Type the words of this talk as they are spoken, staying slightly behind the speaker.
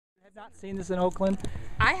I've not seen this in Oakland.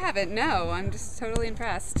 I haven't, no. I'm just totally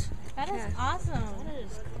impressed. That is awesome. That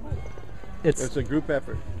is cool. It's a group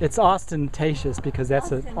effort. It's ostentatious because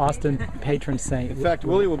that's an Austin patron saint. In fact,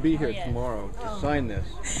 Willie will be here tomorrow to sign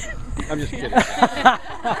this. I'm just kidding.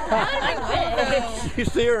 You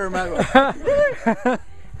see her?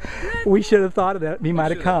 We should have thought of that. He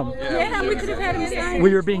might have come. Yeah, we could have had him sign.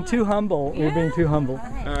 We were being too humble. We were being too humble.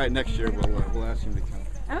 All right, next year we'll ask him to come.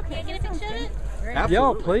 Okay, get a picture of it? Absolutely.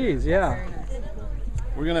 Yo, please, yeah.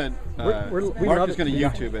 We're gonna. Mark is gonna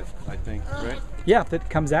YouTube it, I think, right? Yeah, if it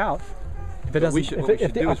comes out. If it doesn't,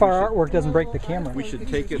 if our artwork doesn't break the camera. We should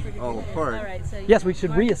take it all apart. Yes, we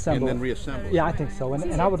should reassemble. And then reassemble. Yeah, I think so.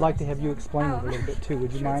 And I would like to have you explain it a little bit too.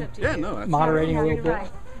 Would you mind? Yeah, no. That's moderating a little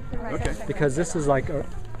bit. Okay. Because this is like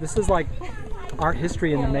art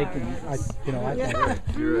history in the making. I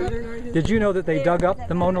think. Did you know that they dug up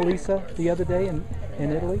the Mona Lisa the other day in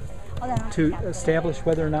Italy to establish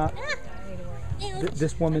whether or not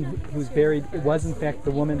this woman who's buried was in fact the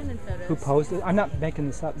woman who posed it? I'm not making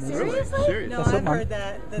this up. Seriously? No, I've heard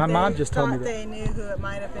that my mom just told me that. They knew who it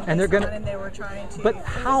might have been, and they're gonna, and they were trying to but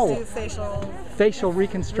how? do facial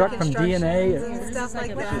reconstruct from DNA and stuff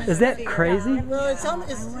like that. Is that crazy? Well,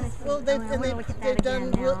 they've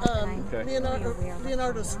done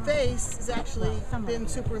Leonardo's face has actually been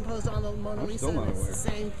superimposed on the Mona Lisa. It's the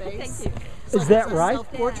same face. Is that right?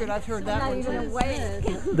 Self-portrait. I've heard that one too.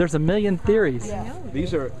 There's a million theories. Yeah.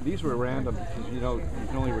 These were random because you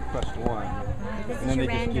can only request one, and then they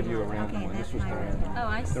just give you a random one. This was the random. Oh,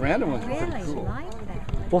 I see. The random ones were pretty cool.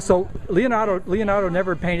 Well, so Leonardo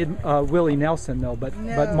never painted Willie Nelson though, but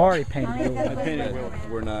Maury painted Willie. I painted Willie.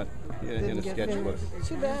 We're not in a sketchbook.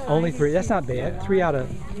 Only 3. That's not bad. 3 out of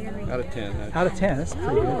 10. Out of 10. That's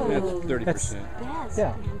pretty good. That's 30%.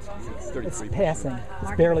 Yeah. It's passing.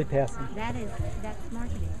 It's barely passing. That's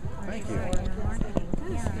marketing. Thank you.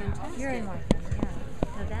 You're marketing.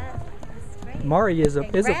 So that's great. Maury is a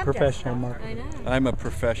professional marketer. I'm a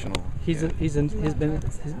professional. He's been.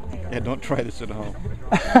 Yeah, don't try this at home.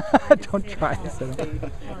 Don't try this at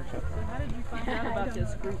home. How did you find out about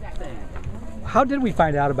this group thing? How did we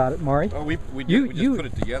find out about it, Maury? Oh, we just put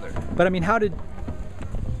it together. But I mean, how did?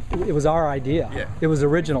 It was our idea. Yeah. It was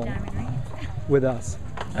original with us.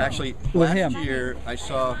 Actually, with last year I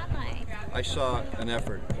saw an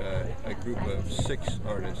effort, a group of 6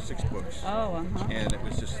 artists, 6 books. Oh, and it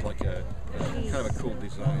was just like a kind of a cool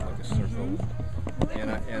design, like a circle.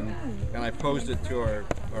 And I posed it to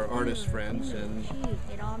our artist friends and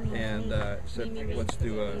said, let's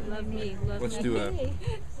do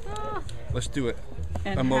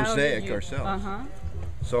a mosaic ourselves.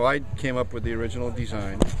 So I came up with the original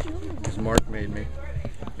design, because Mark made me,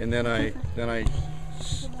 and then I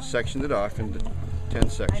sectioned it off into 10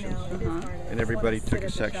 sections, and everybody took a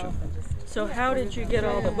section. So how did you get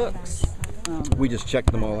all the books? We just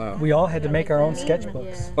checked them all out. We all had to make our own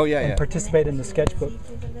sketchbooks. Oh, yeah, and participate in the sketchbook.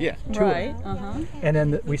 Yeah. Right. And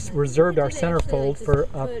then we reserved our centerfold for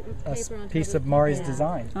a piece of Maury's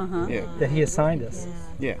design that he assigned us.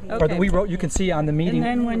 Yeah. Or that we wrote. You can see on the meeting. And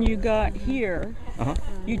then when you got here,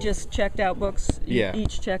 you just checked out books. Yeah. You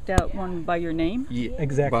each checked out one by your name. Yeah.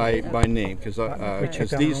 Exactly. By name, because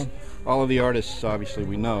all of the artists obviously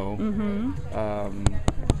we know.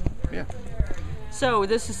 Yeah. So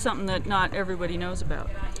this is something that not everybody knows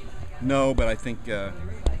about. No, but I think I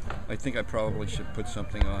probably should put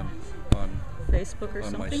something on Facebook or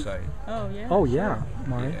on something. my site. Oh yeah. Oh yeah,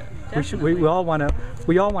 Maury. Yeah. We all want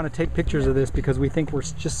to take pictures of this because we think we're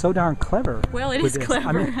just so darn clever. Well, it is clever.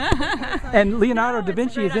 I mean, and Leonardo da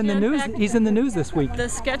Vinci is in the news. He's in the news this week. The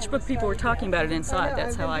sketchbook people were talking about it inside.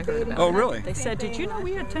 That's how I heard about it. Oh really? They said, "Did you know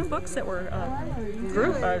we had 10 books that were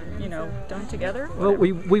done together?" Well,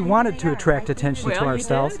 we wanted to attract attention to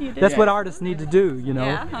ourselves. You did. That's what artists need to do,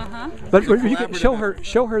 Yeah. But you can show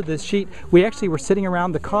her this sheet. We actually were sitting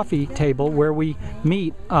around the coffee table where we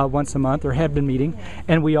meet once a month, or have been meeting,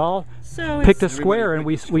 and we all picked a square, and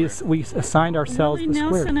we assigned ourselves the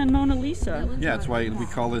square. Nelson and Mona Lisa. Yeah, that's why we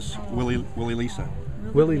call this Willie Lisa.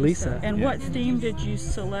 Willie Lisa. And what theme did you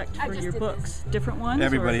select for your books? Different ones?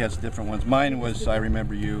 Everybody has different ones. Mine was I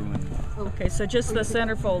Remember You. Okay, so just the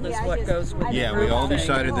centerfold is what goes with Yeah, we all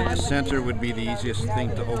decided that the center would be the easiest thing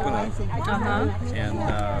to open up. And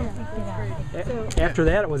after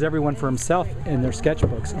that, it was everyone for himself in their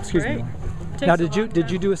sketchbooks. Excuse me. Now, did you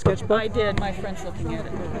do a sketchbook? I did. My friend's looking at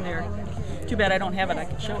it over there. Too bad I don't have it. I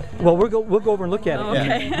can show it. Well, we'll go over and look at it.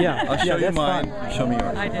 Okay. Yeah. I'll show you mine. Fine. Show me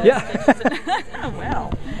yours. I did. Yeah.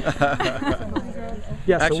 Wow.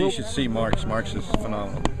 Yeah. Actually, you should see Mark's. Mark's is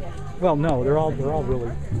phenomenal. Well, no, they're all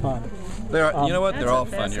really fun. They're, you know what? They're all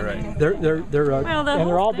fun. You're right. They're Well, and the they're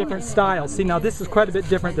whole all thing different is- styles. See, now this is quite a bit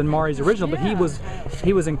different than Mari's original, but he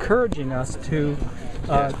was encouraging us to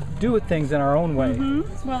do things in our own way.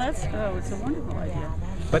 Well, that's it's a wonderful idea.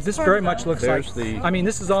 But this very much looks like, There's the- I mean,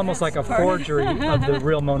 this is almost like a forgery of the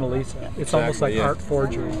real Mona Lisa. It's almost like Exactly, yeah. art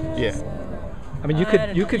forgery. Yeah, I mean, you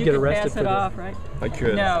could get arrested pass for it this. off, right? I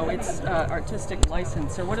could. No, it's artistic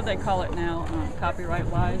license, or what do they call it now? Copyright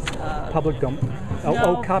wise? Public domain.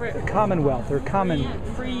 No, Commonwealth or common.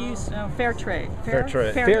 Free use, fair trade. Fair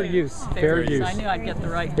trade. Fair use. Fair use. I knew I'd get the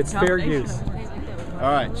right. It's fair combination use. of words.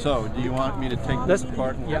 All right. So, do you want me to take this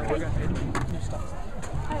apart? Yeah, we're gonna.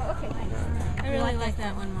 I really like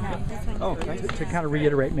that one, Mari. Oh, To kind of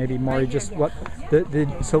reiterate, maybe Mari, just what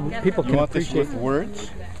so people you can want this appreciate. with words?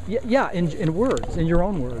 Yeah, in words, in your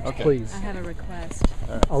own words, Okay. please. I have a request.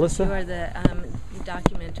 Alyssa. You are the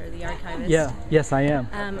documenter, the archivist. Yeah. Yes, I am.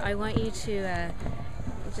 I want you to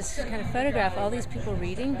just kind of photograph all these people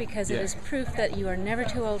reading because it is proof that you are never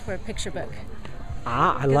too old for a picture book.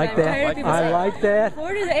 Ah, I like I'm tired that. of people I saying, like that.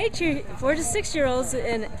 4 to 6 year olds,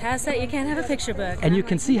 and past that you can't have a picture book. And you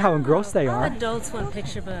can see how engrossed they are. Adults want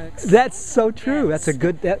picture books. That's so true. That's a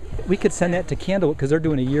good. We could send that to Candlewood because they're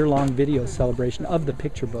doing a year-long video celebration of the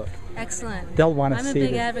picture book. Excellent. They'll want to I'm a see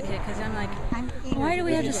big this. advocate because I'm like, why do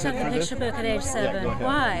we have to stop the picture book at age 7?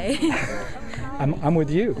 Why? I'm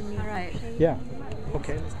with you. All right. Yeah.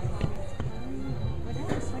 Okay.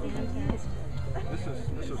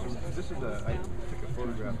 This is I took a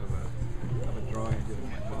photograph of a drawing I did of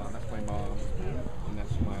my mom. That's my mom, and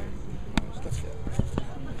that's my stepdad.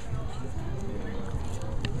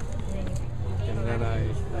 And then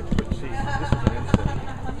I put, see, this is an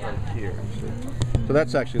instant right here. So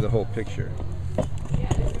that's actually the whole picture.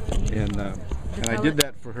 And I did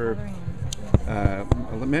that for her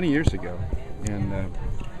many years ago, and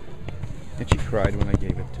she cried when I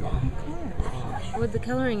gave it to her. Well, the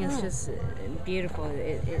coloring is just beautiful.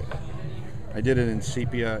 I did it in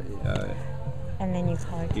sepia. And then you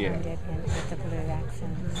color toned Yeah. it and with the blue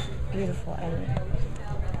accents. Beautiful.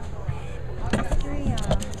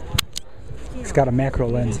 It's got a macro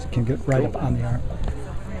lens. You can get right up on the arm.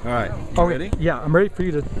 All right. You Oh, ready? yeah. I'm ready for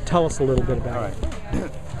you to tell us a little bit about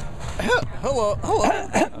it. Hello.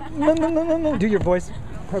 No. Do your voice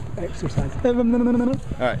exercise. All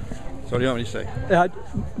right. So what do you want me to say?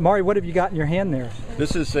 Mari, what have you got in your hand there?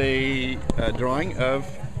 This is a drawing of,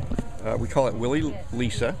 we call it Willie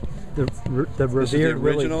Lisa. The This is the revered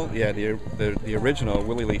Willie. original, yeah, the original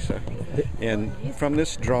Willie Lisa. And from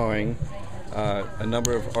this drawing, a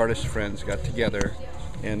number of artist friends got together,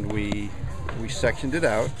 and we sectioned it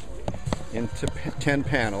out into 10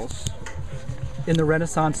 panels. In the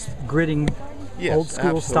Renaissance gridding, Yes, old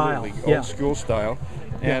school style. absolutely, old school style.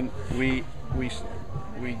 And we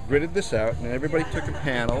gridded this out, and everybody took a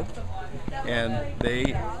panel, and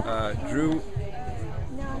they drew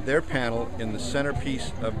their panel in the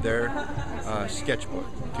centerpiece of their sketchbook,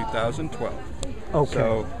 2012. Okay.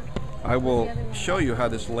 So I will show you how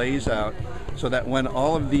this lays out, so that when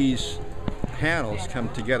all of these panels come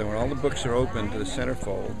together, when all the books are open to the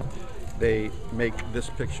centerfold, they make this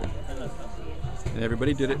picture. And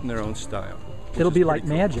everybody did it in their own style. It'll be like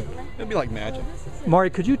magic. It'll be like magic. Mari,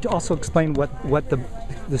 could you also explain what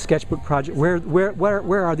the Sketchbook Project?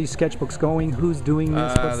 Where are these sketchbooks going? Who's doing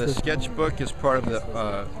this? What's The sketchbook is part of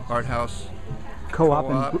the Art House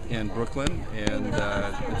co-op? in Brooklyn, and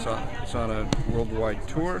it's on a worldwide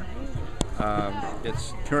tour.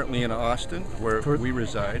 It's currently in Austin, where we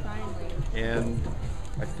reside, and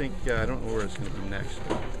I think I don't know where it's going to be next.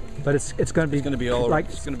 But it's going to be all like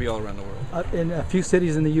it's going to be all around the world. in a few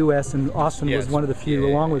cities in the U.S. and Austin was Yes. one of the few,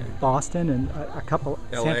 Yeah, along yeah, with Boston and a couple,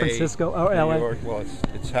 LA, San Francisco, New LA. York. Well,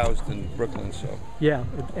 it's housed in Brooklyn, so Yeah,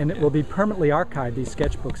 and it will be permanently archived, these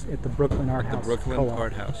sketchbooks, at the Brooklyn Art the House. Brooklyn Co-op.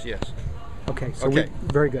 Art House. Yes. Okay, so Okay.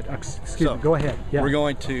 very good. Excuse So, me. Go ahead. Yeah. We're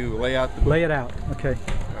going to lay out the book. Lay it out. Okay.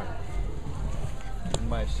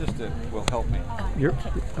 My assistant will help me. You're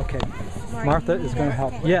okay. Martha is going to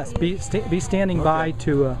help. Yes, be standing by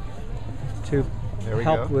to There we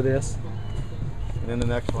help go. with this. And then the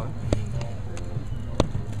next one.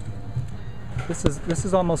 This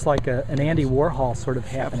is almost like an Andy Warhol sort of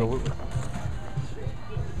happening. Absolutely.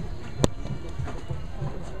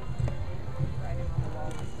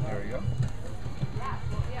 There we go.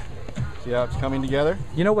 See how it's coming together?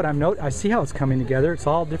 You know what I see how it's coming together. It's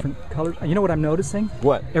all different colors. You know what I'm noticing?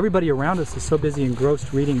 What? Everybody around us is so busy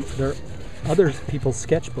engrossed reading their other people's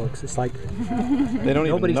sketchbooks. It's like They don't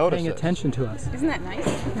nobody's even notice paying it. attention to us. Isn't that nice?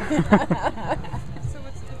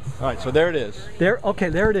 All right, so there it is. There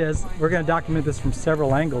it is. We're going to document this from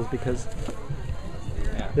several angles because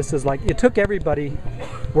Yeah. this is like, it took everybody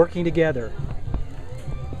working together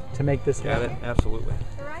to make this Got it? happen. Absolutely.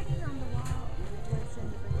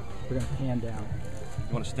 We're going to pan down.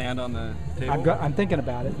 You want to stand on the table? I'm thinking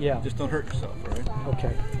about it, yeah. Just don't hurt yourself, all right?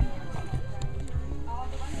 Okay.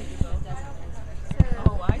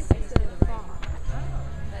 Oh, I see.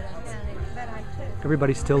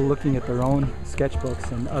 Everybody's still looking at their own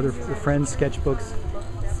sketchbooks and other friends' sketchbooks.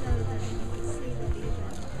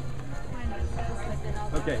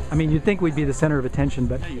 Okay. I mean, you'd think we'd be the center of attention,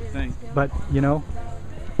 Yeah, you think. but you know,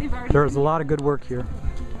 there's a lot of good work here.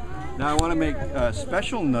 Now I want to make a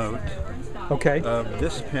special note Okay. of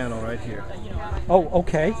this panel right here. Oh,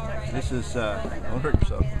 okay. This is, don't hurt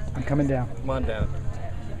yourself. I'm coming down. Come on down.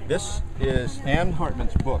 This is Ann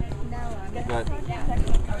Hartman's book, but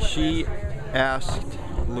she asked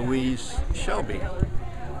Louise Shelby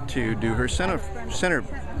to do her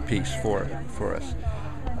centerpiece for us.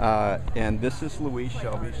 And this is Louise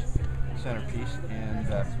Shelby's centerpiece, and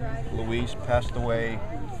Louise passed away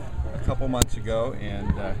a couple months ago,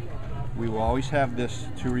 and we will always have this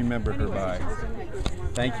to remember her by.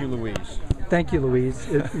 Thank you, Louise. Thank you, Louise.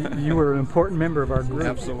 You were an important member of our group.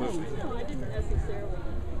 Absolutely.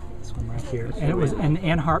 This one right here. And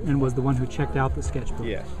Ann Hartman was the one who checked out the sketchbook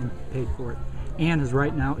Yes. and paid for it. Ann is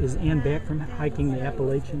right now, is Ann back from hiking the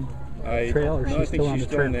Appalachian Trail, or No, I she's think still on she's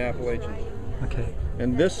the still in trail? the Appalachians. Okay.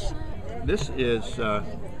 And this is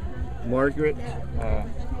Margaret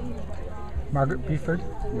Margaret Buford.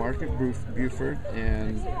 Buford,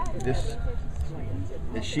 and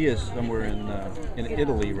she is somewhere in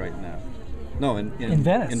Italy right now. No, in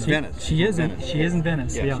Venice. In Venice. She is in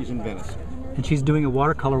Venice. Yeah, Yeah. she's in Venice. And she's doing a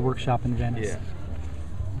watercolor workshop in Venice. Yeah.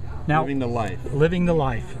 Now, Living the life. living the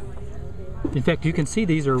life. In fact, you can see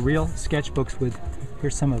these are real sketchbooks with,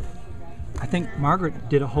 here's some of, I think Margaret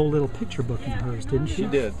did a whole little picture book in hers, didn't she? She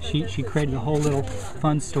did. She created a whole little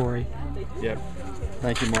fun story. Yep.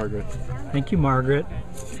 Thank you, Margaret. Thank you, Margaret.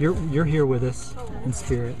 You're here with us in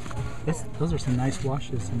spirit. Those are some nice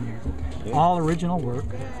washes in there. Yeah. All original work.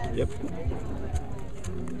 Yep.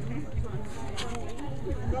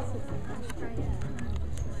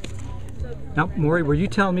 Now, Maury, were you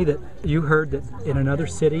telling me that you heard that in another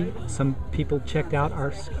city some people checked out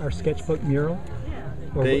our sketchbook mural?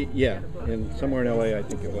 Or Yeah, in somewhere in LA, I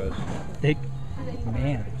think it was.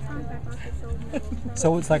 Man.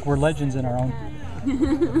 So it's like we're legends in our own.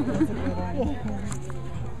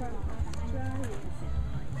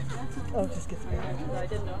 Oh, just gets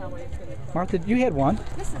better. Martha, you had one.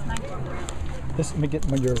 This is mine. Let me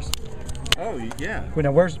get yours. Oh, yeah. Wait,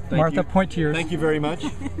 now where's Thank Martha? you. Point to yours. Thank you very much.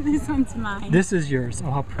 This one's mine. This is yours. Oh,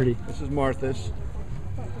 how pretty. This is Martha's.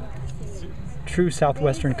 True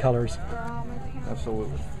Southwestern colors.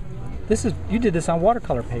 Absolutely. You did this on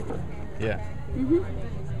watercolor paper. Yeah.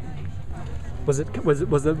 Was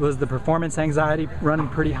the performance anxiety running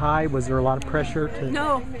pretty high? Was there a lot of pressure to?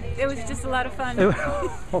 No, it was just a lot of fun.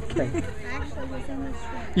 Okay.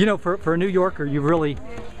 You know, for a New Yorker, you've really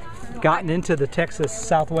gotten into the Texas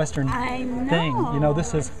Southwestern thing. You know,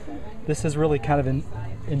 this is really kind of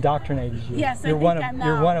indoctrinated you. Yes, you're one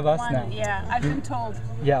of us now. Yeah, I've been told.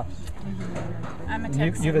 Yeah. I'm a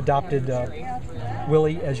Texan. You've adopted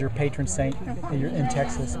Willie as your patron saint in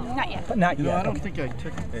Texas. Not yet. But not You know, yet. I don't think I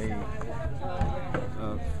took a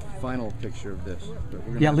final picture of this. But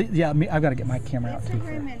we're gonna I've got to get my camera out too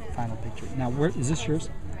for a final picture. Now, is this yours?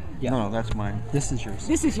 Yeah. No, that's mine. This is yours.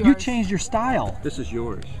 This is yours. You changed your style. This is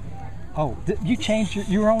yours. Oh, you changed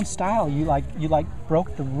your own style. You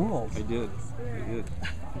broke the rules. I did.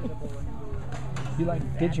 You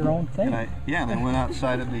did your own thing. And I went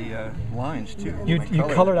outside of the lines too. You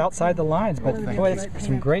colored outside the lines, but thank boy, you. it's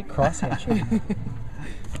some great cross hatching.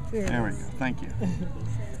 There we go. Thank you.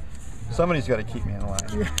 Somebody's got to keep me in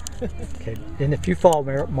line. Okay, and if you fall,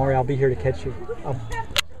 Maury, I'll be here to catch you.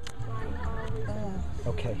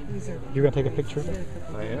 Okay, you're gonna take a picture of it?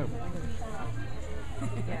 I am.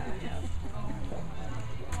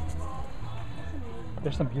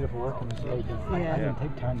 There's some beautiful work in this paper. I didn't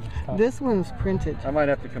take time to stop. This one's printed. I might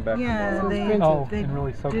have to come back Yeah, tomorrow. they, Printed. they and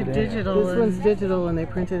really soak did it in. digital. This one's digital and they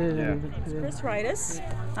printed it. Yeah. Chris Ritus.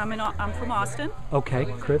 I'm from Austin, Okay,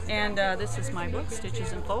 Chris. and this is my book,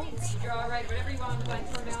 Stitches and Folds.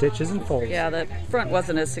 Stitches and folds. Yeah, the front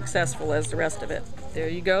wasn't as successful as the rest of it. There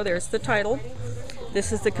you go. There's the title.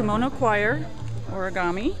 This is the Kimono Choir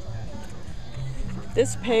origami.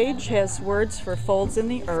 This page has words for folds in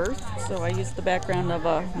the earth, so I used the background of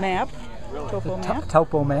a map, topo map.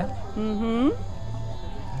 Topo map.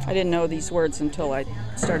 I didn't know these words until I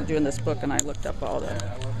started doing this book and I looked up all the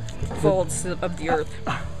folds of the earth.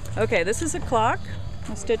 Okay, this is a clock.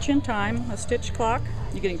 A stitch in time, a stitch clock.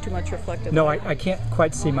 You're getting too much reflective. No, I can't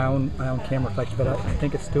quite see my own camera reflection, but I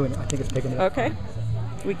think it's doing it. I think it's picking it up. Okay.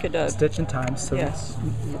 We could stitch in time, so yes.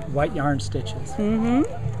 It's white yarn stitches. Mm-hmm.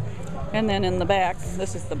 And then in the back,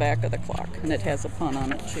 this is the back of the clock, and it has a pun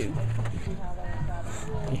on it too.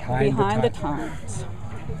 Behind the times.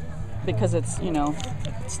 Because it's, you know,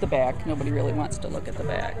 it's the back. Nobody really wants to look at the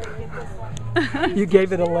back. You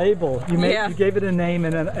gave it a label. You Yeah. You gave it a name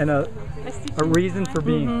and a reason for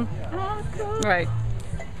being. Mm-hmm. Right.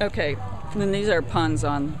 Okay. And then these are puns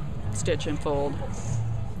on stitch and fold.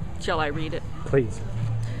 Shall I read it? Please.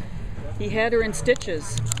 He had her in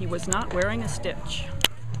stitches. He was not wearing a stitch.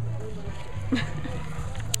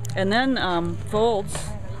 And then folds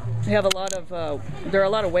have a lot of. There are a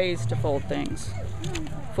lot of ways to fold things.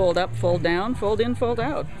 Fold up, fold down, fold in, fold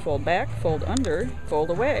out, fold back, fold under, fold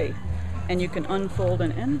away, and you can unfold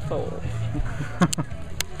and enfold.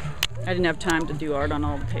 I didn't have time to do art on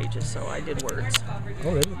all the pages, so I did words.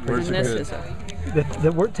 Oh, that is pretty And this good. is a.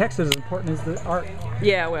 The word text is as important as the art.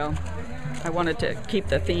 Yeah, well, I wanted to keep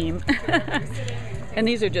the theme. And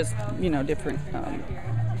these are just, you know, different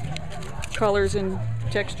colors and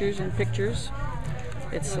textures and pictures.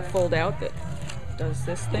 It's a fold out that does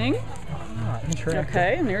this thing. Ah, interactive.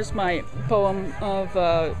 Okay, and there's my poem of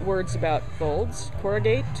words about folds.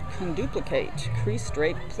 Corrugate, conduplicate, crease,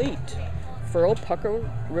 drape, pleat, furl, pucker,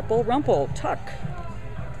 ripple, rumple, tuck.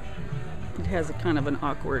 It has a kind of an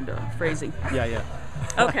awkward phrasing. Yeah.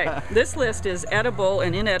 Okay, this list is edible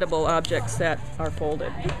and inedible objects that are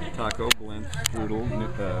folded. Taco, blend, strudel,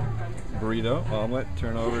 burrito, omelet,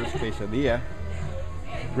 turnovers, quesadilla,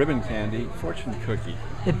 ribbon candy, fortune cookie.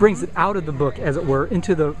 It brings it out of the book, as it were,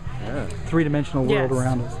 into the three-dimensional world Yes.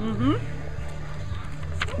 around us. Mm-hmm.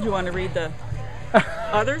 You want to read the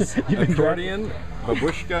others? Accordion,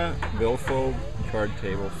 babushka, billfold, card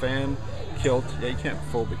table, fan, kilt. Yeah, you can't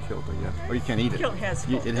fold the kilt, I guess. Or you can't eat it. Kilt has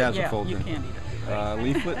fold. It has Yeah, a fold you in. can't eat it.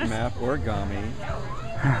 Leaflet, map, origami,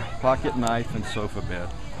 pocket knife, and sofa bed.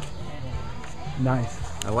 Nice.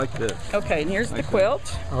 I like this. Okay, and here's the Nice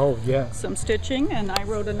quilt. Oh, yes. Some stitching, and I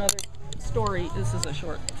wrote another story. This is a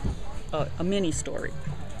short, a mini story.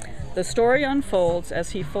 The story unfolds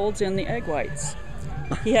as he folds in the egg whites.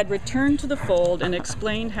 He had returned to the fold and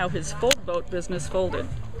explained how his fold boat business folded.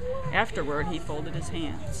 Afterward, he folded his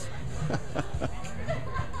hands.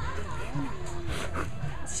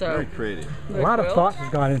 So, Very creative. A lot of thought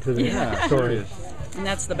has gone into this Yeah, story. it is. and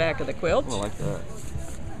that's the back of the quilt. Oh, I like that.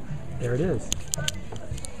 There it is.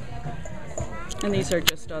 And these are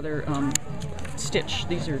just other stitch.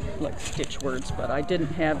 These are like stitch words, but I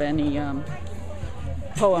didn't have any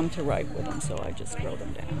poem to write with them, so I just wrote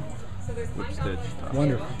them down. Whip stitch.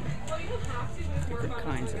 Wonderful. Different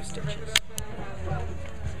kinds of stitches.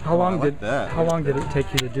 How long I like that. How long did it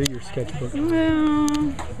take you to do your sketchbook?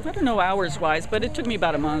 Well, I don't know hours-wise, but it took me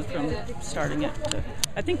about a month from starting it to.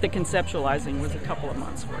 I think the conceptualizing was a couple of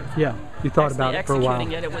months worth. Yeah, you thought about it for a while.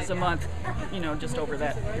 Executing it was a month, you know, just over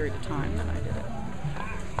that period of time that I did it.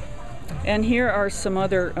 And here are some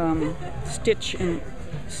other stitch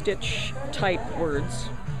type words.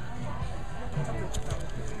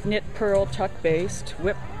 Knit, purl, tuck, baste,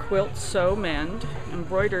 whip, quilt, sew, mend,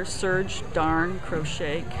 embroider, serge, darn,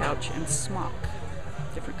 crochet, couch, and smock.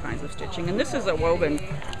 Different kinds of stitching. And this is a woven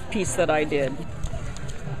piece that I did.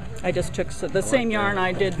 I just took the same yarn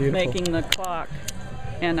I did making the clock,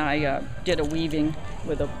 and I did a weaving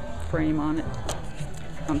with a frame on it.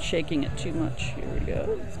 I'm shaking it too much. Here we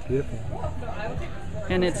go. It's beautiful.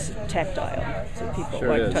 And it's tactile, so people Sure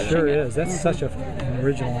like is. touching Sure it. is. That's such an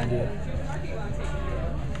original idea.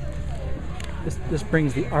 This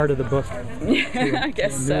brings the art of the book I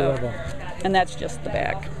guess to a new so. level. And that's just the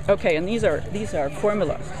back. Okay, and these are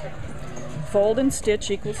formulas. Fold and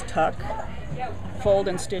stitch equals tuck. Fold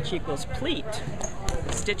and stitch equals pleat.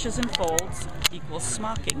 Stitches and folds equals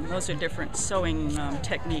smocking. Those are different sewing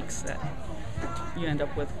techniques that you end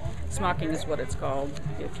up with. Smocking is what it's called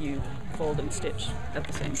if you fold and stitch at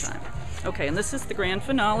the same time. Okay, and this is the grand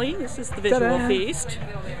finale. This is the visual Ta-da! feast.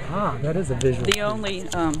 Ah, that is a visual. The only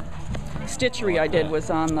stitchery I did was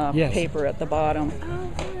on the paper at the bottom.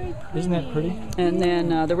 Isn't that pretty? And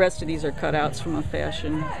then the rest of these are cutouts from a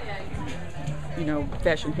fashion,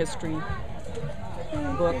 fashion history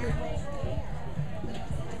book.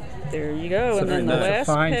 There you go. And then the last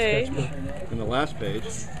page. And the last page.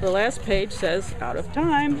 The last page says "out of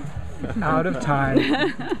time." Out of time.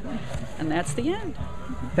 And that's the end.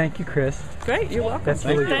 Thank you, Chris. Great, you're welcome. That's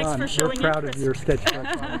really Thanks fun. for showing We're proud interest. of your sketchbook.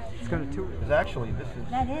 It's going to tour. Because actually, this is.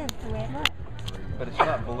 That is the way it looks. But it's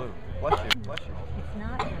not blue. Bless you. Bless you. It's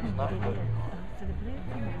not. It's not blue. So the blue.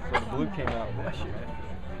 So the blue came out. Bless you.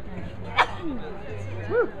 Send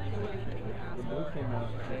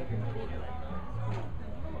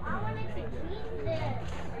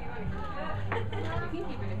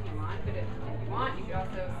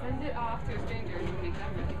it off to a stranger and make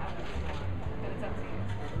them really happy. But it's up to you.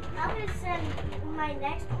 I'm gonna send my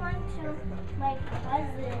next one to my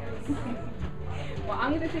cousins. Well,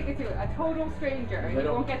 I'm gonna take it to a total stranger, and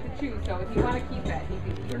you won't get to choose. So if you want to keep it, you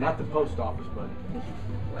can keep it. They're not the post office, buddy.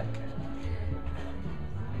 What?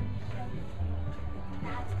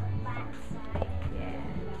 That's the back side. Yeah.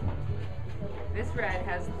 This red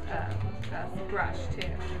has a brush too.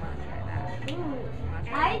 You want to try that? Ooh.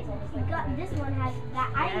 I got this one has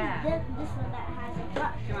that. I use this one that has a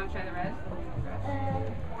brush. Do you want to try the red?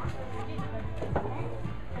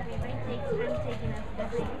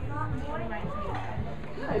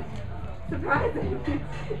 Good. Surprising. Who's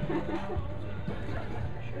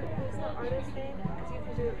the artist name? Because you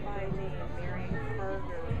can do it by name. Mary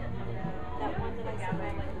Berger. That one that I got by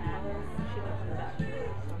like mother. She lives in that.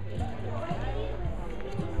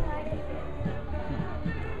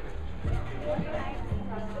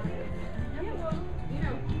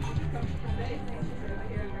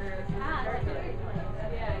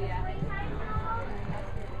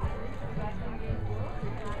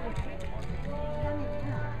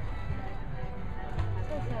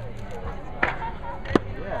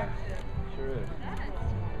 Yeah, sure is.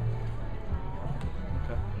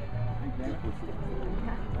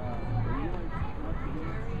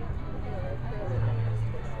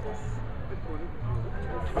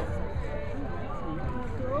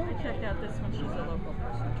 I checked out this one. She's a local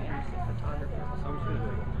person. She's a photographer.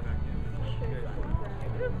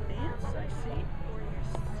 Dance, I see.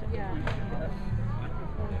 Yeah.